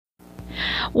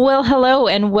Well, hello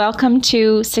and welcome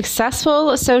to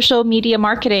Successful Social Media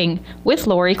Marketing with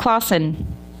Lori Clausen.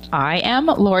 I am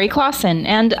Lori Clausen,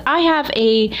 and I have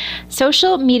a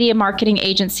social media marketing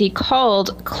agency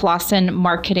called Clausen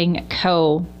Marketing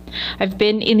Co. I've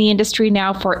been in the industry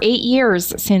now for 8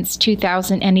 years, since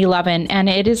 2011, and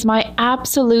it is my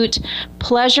absolute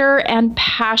pleasure and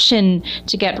passion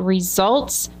to get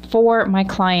results for my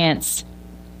clients.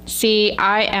 See,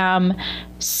 I am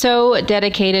so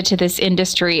dedicated to this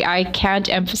industry. I can't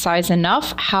emphasize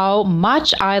enough how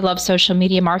much I love social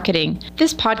media marketing.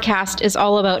 This podcast is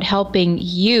all about helping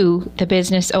you, the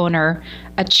business owner,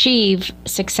 achieve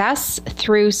success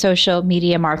through social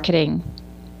media marketing.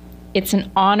 It's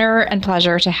an honor and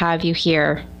pleasure to have you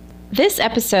here. This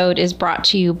episode is brought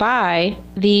to you by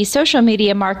the social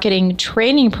media marketing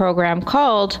training program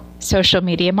called Social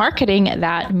Media Marketing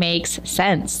That Makes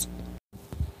Sense.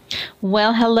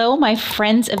 Well, hello, my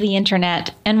friends of the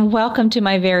internet, and welcome to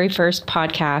my very first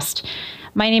podcast.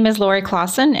 My name is Lori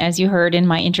Clausen, as you heard in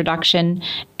my introduction,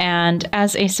 and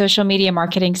as a social media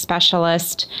marketing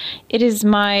specialist, it is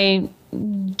my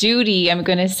duty, I'm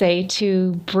going to say,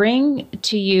 to bring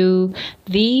to you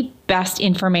the best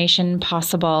information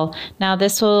possible. Now,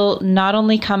 this will not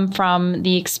only come from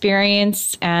the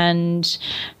experience and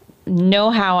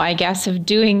know-how, I guess, of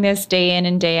doing this day in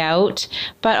and day out,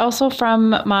 but also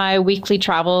from my weekly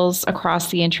travels across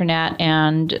the internet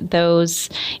and those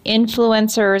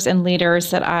influencers and leaders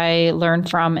that I learn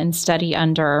from and study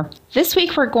under. This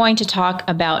week, we're going to talk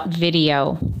about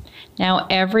video. Now,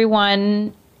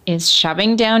 everyone is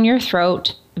shoving down your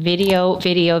throat, video,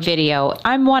 video, video.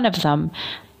 I'm one of them.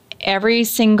 Every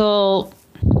single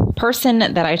person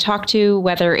that I talk to,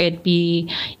 whether it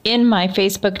be in my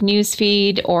Facebook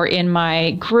newsfeed or in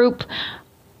my group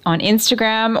on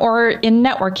Instagram or in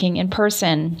networking in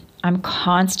person, I'm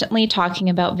constantly talking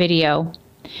about video.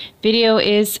 Video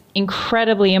is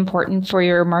incredibly important for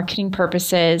your marketing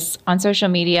purposes on social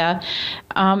media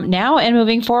now and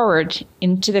moving forward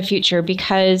into the future,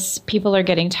 because people are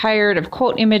getting tired of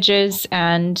quote images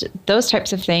and those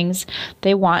types of things.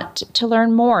 They want to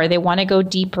learn more. They want to go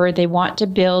deeper. They want to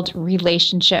build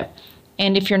relationship.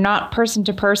 And if you're not person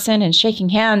to person and shaking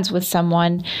hands with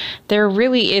someone, there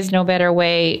really is no better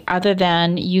way other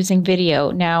than using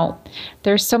video. Now,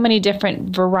 there's so many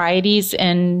different varieties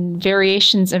and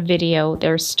variations of video.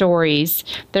 There's stories,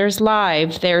 there's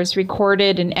live, there's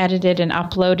recorded and edited and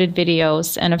uploaded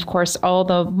videos, and of course, all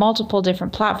the multiple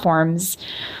different platforms.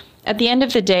 At the end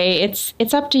of the day,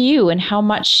 it's up to you and how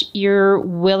much you're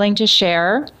willing to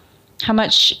share, how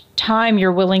much time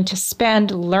you're willing to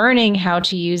spend learning how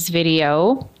to use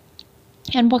video,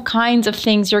 and what kinds of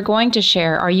things you're going to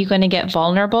share. Are you going to get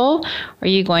vulnerable? Are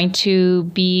you going to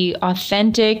be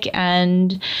authentic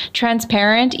and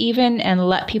transparent even and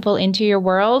let people into your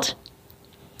world?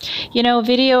 You know,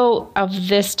 video of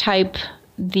this type,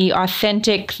 the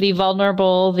authentic, the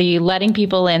vulnerable, the letting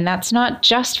people in, that's not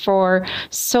just for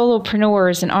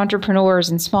solopreneurs and entrepreneurs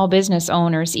and small business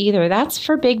owners either. That's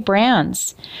for big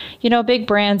brands. You know, big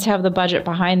brands have the budget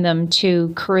behind them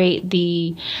to create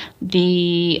the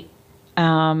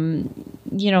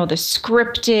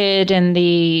scripted and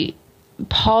the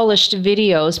polished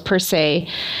videos per se.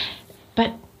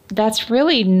 But that's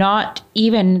really not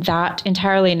even that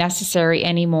entirely necessary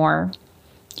anymore.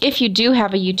 If you do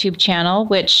have a YouTube channel,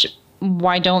 which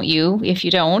why don't you, if you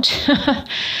don't,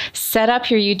 set up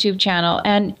your YouTube channel.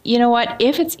 And you know what?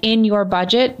 If it's in your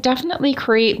budget, definitely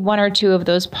create one or two of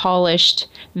those polished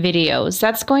videos.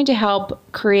 That's going to help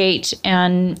create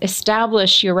and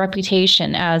establish your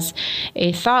reputation as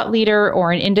a thought leader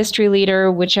or an industry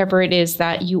leader, whichever it is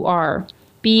that you are.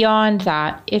 Beyond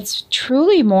that, it's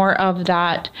truly more of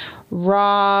that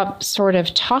raw sort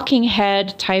of talking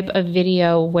head type of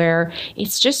video where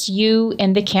it's just you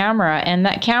and the camera, and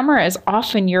that camera is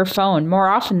often your phone, more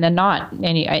often than not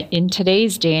in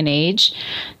today's day and age,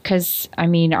 because I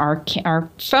mean our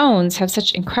phones have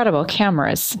such incredible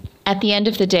cameras. At the end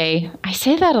of the day, I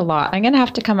say that a lot. I'm going to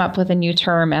have to come up with a new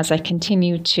term as I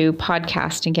continue to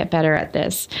podcast and get better at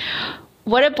this.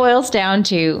 What it boils down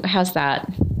to, how's that?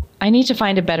 I need to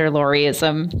find a better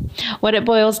Loriism. What it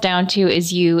boils down to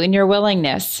is you and your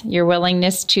willingness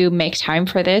to make time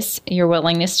for this, your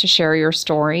willingness to share your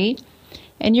story,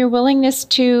 and your willingness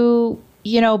to,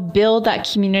 build that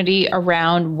community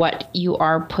around what you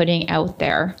are putting out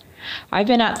there. I've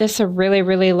been at this a really,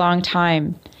 really long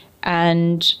time,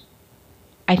 and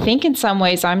I think in some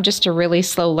ways I'm just a really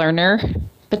slow learner.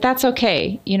 But that's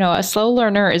okay. You know, a slow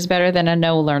learner is better than a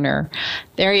no learner.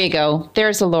 There you go.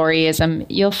 There's a Loriism.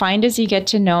 You'll find as you get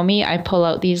to know me, I pull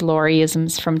out these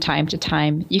Loriisms from time to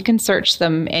time. You can search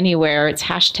them anywhere. It's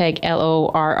hashtag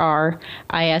LORRISM.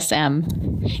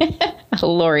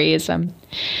 Loriism.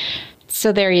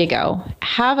 So there you go.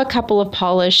 Have a couple of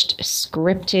polished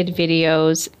scripted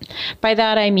videos. By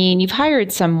that I mean you've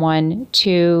hired someone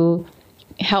to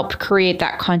help create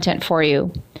that content for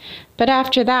you. But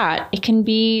after that, it can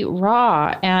be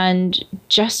raw and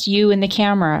just you and the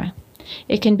camera.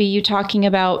 It can be you talking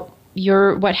about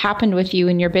what happened with you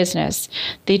in your business,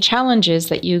 the challenges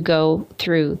that you go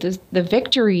through, the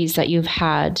victories that you've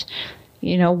had.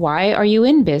 You know, why are you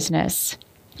in business?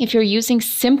 If you're using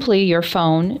simply your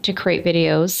phone to create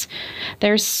videos,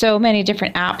 there's so many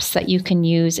different apps that you can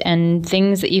use and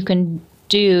things that you can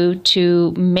do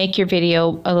to make your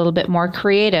video a little bit more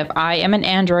creative. I am an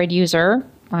Android user.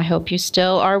 I hope you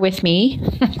still are with me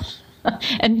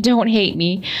and don't hate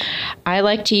me. I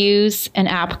like to use an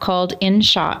app called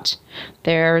InShot.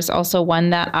 There's also one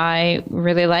that I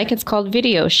really like. It's called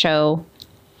Video Show.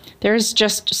 There's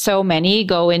just so many.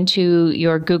 Go into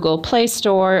your Google Play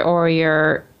Store or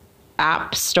your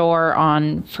App Store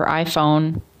for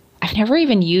iPhone. I've never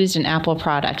even used an Apple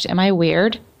product. Am I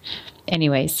weird?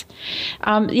 Anyways,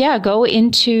 go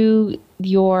into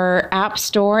your app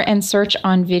store and search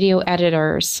on video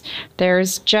editors.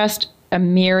 There's just a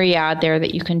myriad there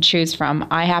that you can choose from.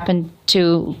 I happen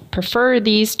to prefer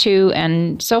these two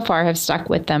and so far have stuck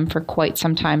with them for quite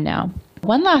some time now.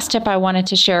 One last tip I wanted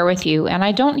to share with you, and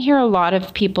I don't hear a lot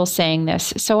of people saying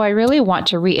this, so I really want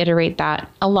to reiterate that.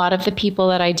 A lot of the people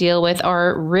that I deal with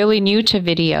are really new to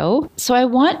video, so I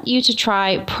want you to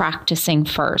try practicing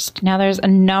first. Now, there's a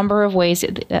number of ways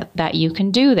that you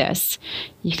can do this.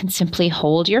 You can simply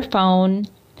hold your phone,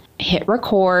 hit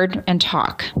record, and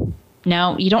talk.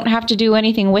 Now, you don't have to do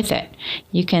anything with it.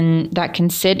 That can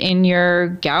sit in your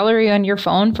gallery on your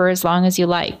phone for as long as you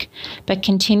like. But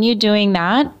continue doing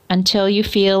that until you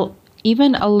feel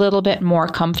even a little bit more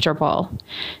comfortable.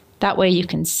 That way you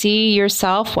can see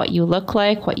yourself, what you look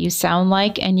like, what you sound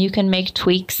like, and you can make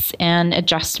tweaks and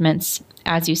adjustments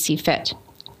as you see fit.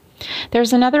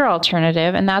 There's another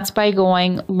alternative, and that's by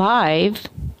going live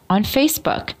on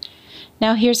Facebook.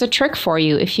 Now, here's a trick for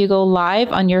you. If you go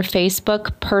live on your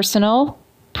Facebook personal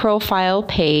profile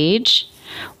page,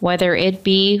 whether it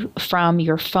be from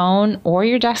your phone or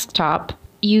your desktop,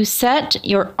 you set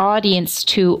your audience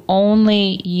to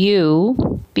only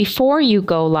you. Before you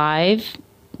go live,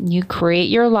 you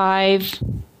create your live,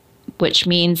 which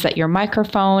means that your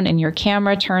microphone and your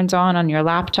camera turns on your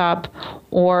laptop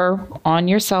or on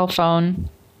your cell phone.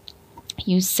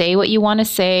 You say what you want to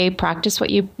say, practice what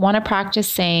you want to practice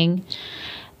saying,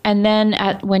 and then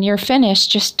when you're finished,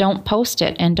 just don't post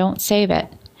it and don't save it.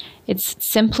 It's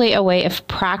simply a way of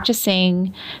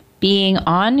practicing being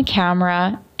on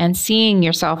camera and seeing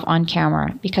yourself on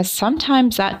camera, because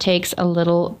sometimes that takes a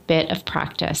little bit of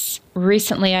practice.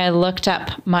 Recently, I looked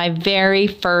up my very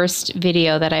first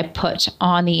video that I put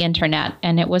on the internet,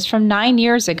 and it was from 9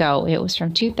 years ago. It was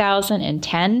from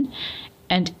 2010.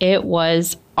 And it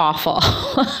was awful.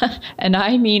 And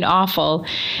I mean awful.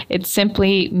 It's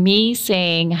simply me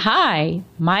saying, "Hi,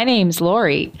 my name's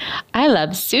Lori. I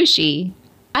love sushi.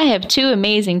 I have 2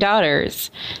 amazing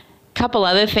daughters." A couple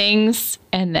other things.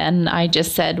 And then I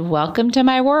just said, "Welcome to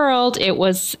my world." It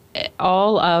was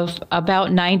all of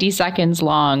about 90 seconds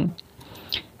long.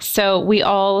 So we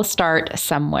all start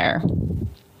somewhere.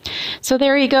 So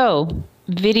there you go.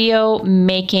 Video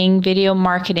making, video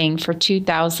marketing for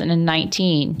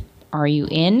 2019. Are you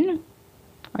in?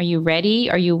 Are you ready?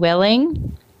 Are you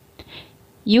willing?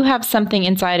 You have something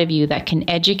inside of you that can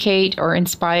educate or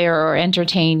inspire or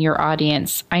entertain your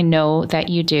audience. I know that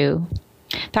you do.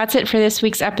 That's it for this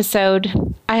week's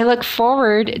episode. I look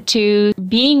forward to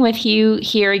being with you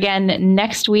here again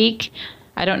next week.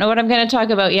 I don't know what I'm going to talk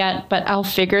about yet, but I'll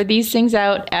figure these things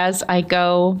out as I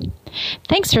go.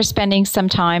 Thanks for spending some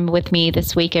time with me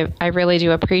this week. I really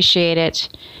do appreciate it.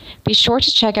 Be sure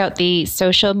to check out the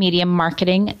Social Media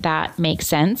Marketing That Makes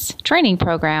Sense training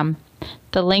program.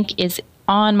 The link is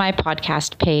on my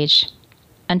podcast page.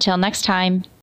 Until next time.